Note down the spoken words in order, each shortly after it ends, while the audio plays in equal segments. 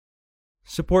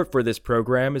Support for this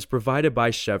program is provided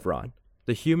by Chevron,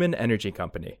 the human energy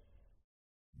company.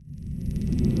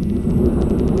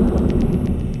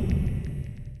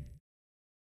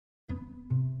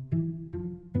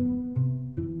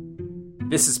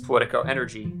 This is Politico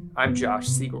Energy. I'm Josh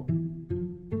Siegel.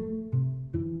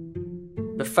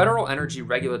 The Federal Energy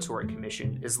Regulatory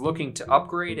Commission is looking to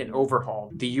upgrade and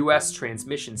overhaul the U.S.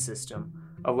 transmission system,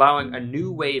 allowing a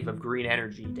new wave of green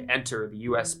energy to enter the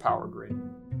U.S. power grid.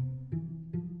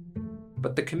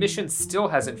 But the Commission still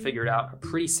hasn't figured out a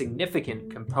pretty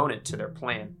significant component to their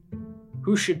plan.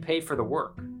 Who should pay for the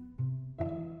work?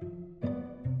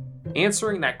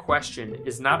 Answering that question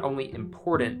is not only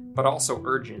important, but also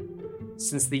urgent,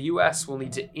 since the U.S. will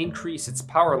need to increase its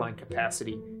power line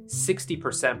capacity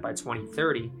 60% by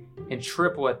 2030 and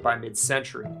triple it by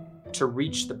mid-century to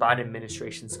reach the Biden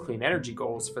administration's clean energy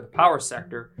goals for the power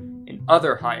sector and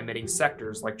other high-emitting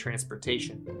sectors like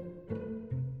transportation.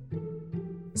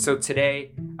 So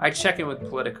today, I check in with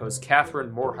Politico's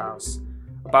Catherine Morehouse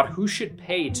about who should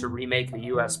pay to remake the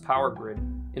U.S. power grid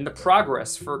and the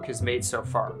progress FERC has made so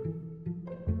far.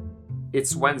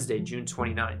 It's Wednesday, June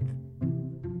 29th.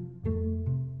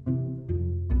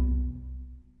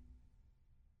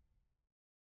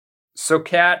 So,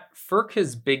 Kat, FERC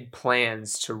has big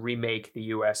plans to remake the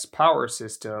U.S. power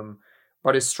system,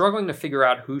 but is struggling to figure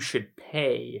out who should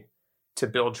pay to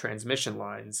build transmission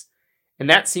lines. And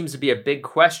that seems to be a big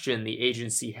question the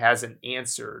agency hasn't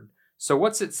answered. So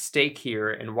what's at stake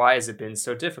here, and why has it been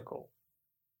so difficult?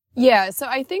 Yeah, so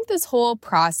I think this whole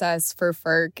process for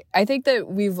FERC, I think that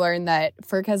we've learned that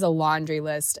FERC has a laundry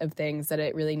list of things that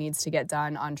it really needs to get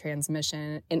done on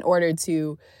transmission in order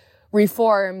to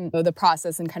reform the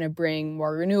process and kind of bring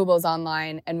more renewables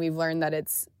online. And we've learned that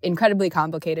it's incredibly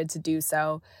complicated to do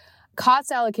so.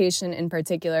 Cost allocation in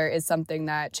particular is something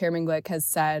that Chairman Glick has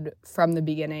said from the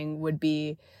beginning would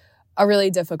be a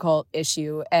really difficult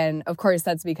issue. And of course,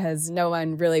 that's because no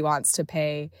one really wants to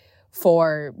pay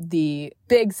for the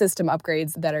big system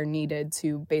upgrades that are needed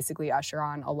to basically usher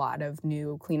on a lot of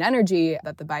new clean energy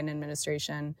that the Biden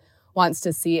administration wants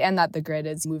to see and that the grid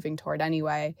is moving toward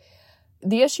anyway.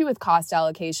 The issue with cost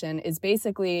allocation is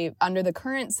basically under the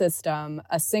current system,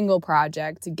 a single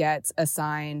project gets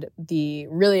assigned the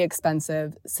really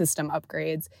expensive system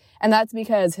upgrades. And that's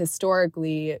because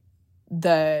historically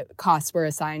the costs were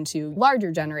assigned to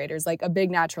larger generators, like a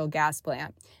big natural gas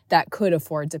plant that could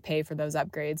afford to pay for those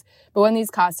upgrades. But when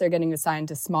these costs are getting assigned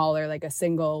to smaller, like a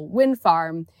single wind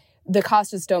farm, the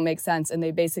costs just don't make sense. And they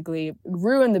basically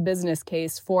ruin the business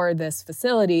case for this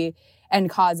facility and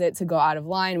cause it to go out of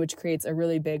line, which creates a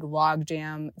really big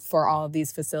logjam for all of these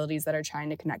facilities that are trying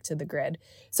to connect to the grid.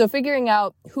 So figuring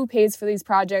out who pays for these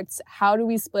projects, how do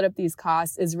we split up these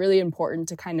costs is really important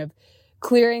to kind of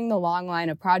clearing the long line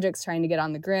of projects trying to get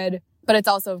on the grid. But it's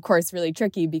also, of course, really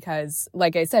tricky because,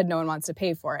 like I said, no one wants to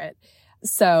pay for it.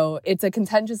 So it's a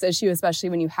contentious issue, especially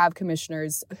when you have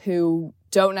commissioners who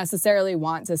don't necessarily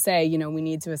want to say, we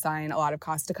need to assign a lot of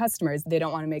cost to customers. They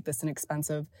don't want to make this an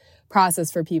expensive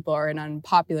process for people or an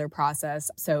unpopular process.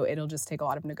 So it'll just take a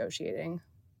lot of negotiating.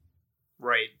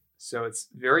 Right. So it's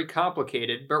very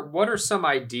complicated. But what are some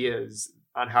ideas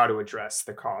on how to address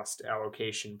the cost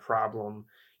allocation problem?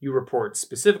 You report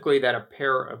specifically that a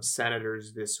pair of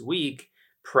senators this week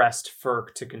pressed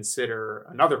FERC to consider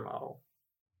another model.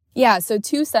 Yeah, so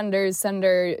two senators,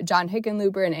 Senator John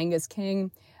Hickenlooper and Angus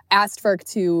King, asked FERC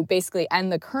to basically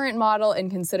end the current model and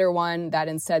consider one that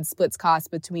instead splits costs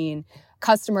between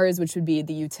customers, which would be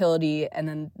the utility, and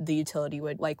then the utility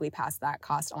would likely pass that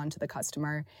cost on to the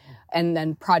customer, and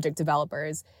then project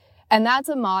developers. And that's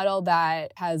a model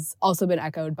that has also been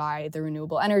echoed by the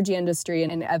renewable energy industry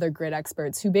and other grid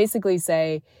experts who basically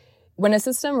say when a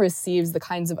system receives the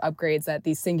kinds of upgrades that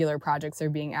these singular projects are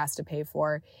being asked to pay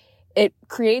for, it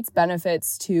creates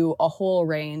benefits to a whole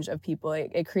range of people.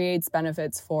 It creates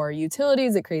benefits for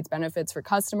utilities. It creates benefits for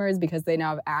customers because they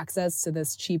now have access to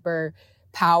this cheaper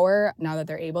power now that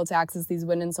they're able to access these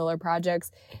wind and solar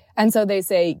projects. And so they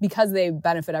say because they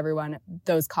benefit everyone,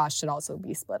 those costs should also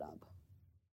be split up.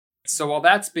 So while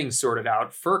that's being sorted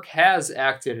out, FERC has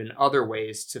acted in other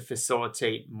ways to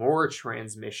facilitate more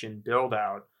transmission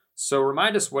build-out. So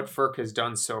remind us what FERC has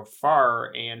done so far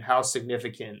and how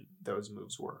significant those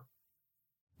moves were.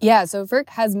 Yeah, so FERC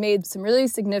has made some really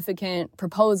significant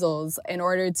proposals in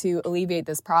order to alleviate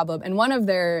this problem. And one of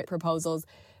their proposals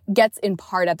gets in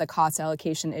part at the cost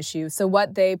allocation issue. So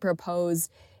what they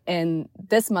proposed in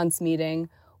this month's meeting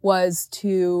was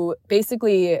to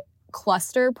basically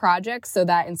cluster projects so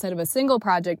that instead of a single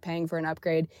project paying for an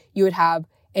upgrade, you would have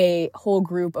a whole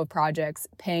group of projects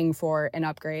paying for an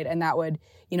upgrade. And that would,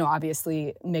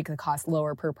 obviously make the cost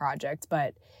lower per project.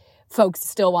 But folks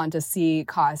still want to see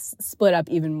costs split up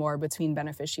even more between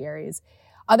beneficiaries.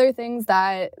 Other things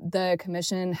that the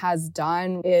commission has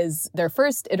done is their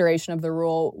first iteration of the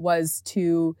rule was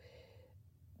to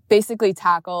basically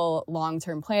tackle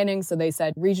long-term planning. So they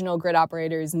said regional grid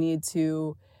operators need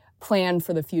to plan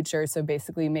for the future. So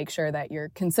basically make sure that you're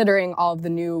considering all of the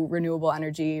new renewable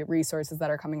energy resources that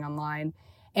are coming online.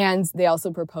 And they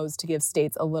also proposed to give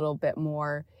states a little bit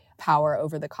more power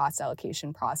over the cost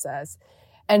allocation process.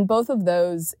 And both of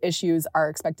those issues are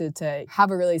expected to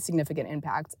have a really significant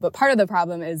impact. But part of the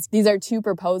problem is these are two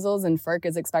proposals, and FERC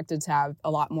is expected to have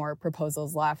a lot more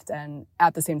proposals left. And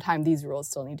at the same time, these rules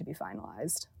still need to be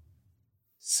finalized.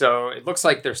 So it looks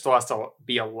like there still has to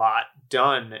be a lot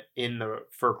done in the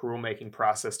FERC rulemaking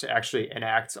process to actually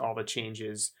enact all the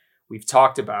changes we've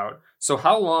talked about. So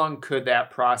how long could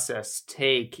that process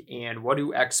take, and what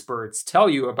do experts tell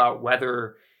you about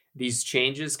whether these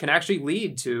changes can actually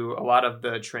lead to a lot of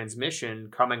the transmission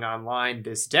coming online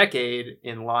this decade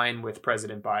in line with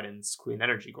President Biden's clean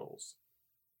energy goals?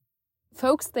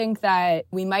 Folks think that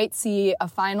we might see a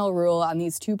final rule on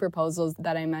these two proposals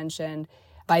that I mentioned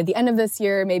by the end of this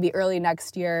year, maybe early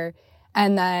next year.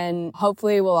 And then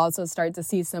hopefully we'll also start to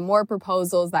see some more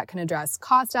proposals that can address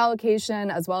cost allocation,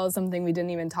 as well as something we didn't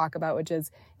even talk about, which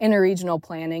is interregional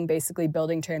planning, basically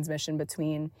building transmission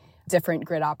between different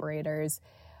grid operators.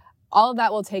 All of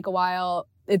that will take a while.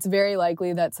 It's very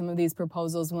likely that some of these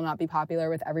proposals will not be popular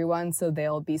with everyone, so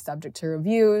they'll be subject to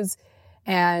reviews.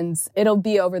 And it'll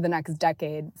be over the next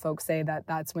decade. Folks say that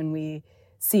that's when we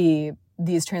see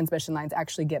these transmission lines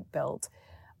actually get built.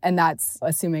 And that's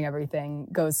assuming everything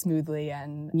goes smoothly.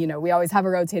 And, we always have a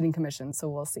rotating commission, so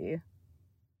we'll see.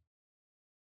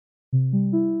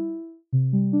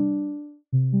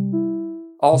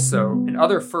 Also, in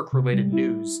other FERC-related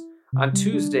news, on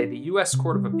Tuesday, the U.S.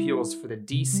 Court of Appeals for the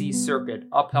D.C. Circuit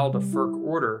upheld a FERC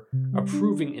order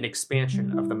approving an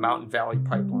expansion of the Mountain Valley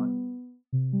Pipeline.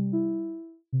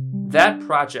 That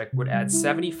project would add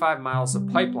 75 miles of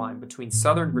pipeline between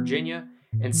southern Virginia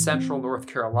and central North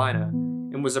Carolina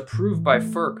and was approved by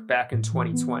FERC back in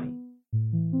 2020.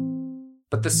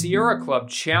 But the Sierra Club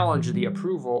challenged the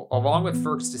approval along with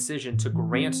FERC's decision to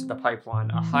grant the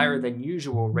pipeline a higher than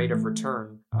usual rate of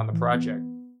return on the project.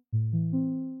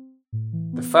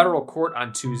 The federal court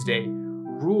on Tuesday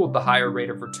ruled the higher rate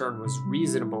of return was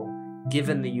reasonable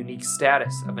given the unique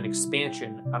status of an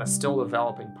expansion on a still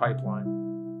developing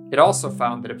pipeline. It also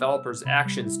found the developers'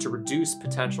 actions to reduce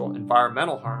potential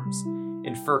environmental harms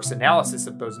and FERC's analysis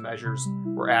of those measures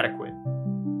were adequate.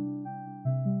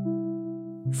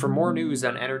 For more news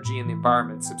on energy and the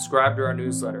environment, subscribe to our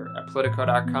newsletter at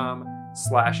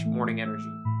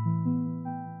politico.com/morningenergy.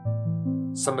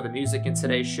 Some of the music in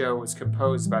today's show was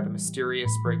composed by the mysterious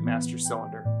Breakmaster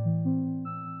Cylinder.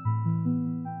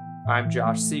 I'm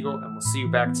Josh Siegel, and we'll see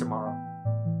you back tomorrow.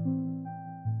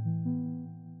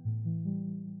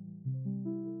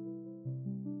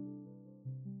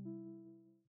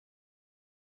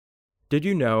 Did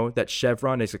you know that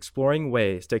Chevron is exploring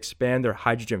ways to expand their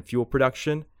hydrogen fuel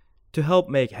production to help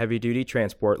make heavy-duty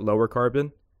transport lower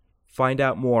carbon? Find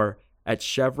out more at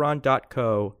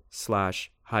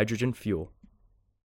chevron.co/hydrogen fuel.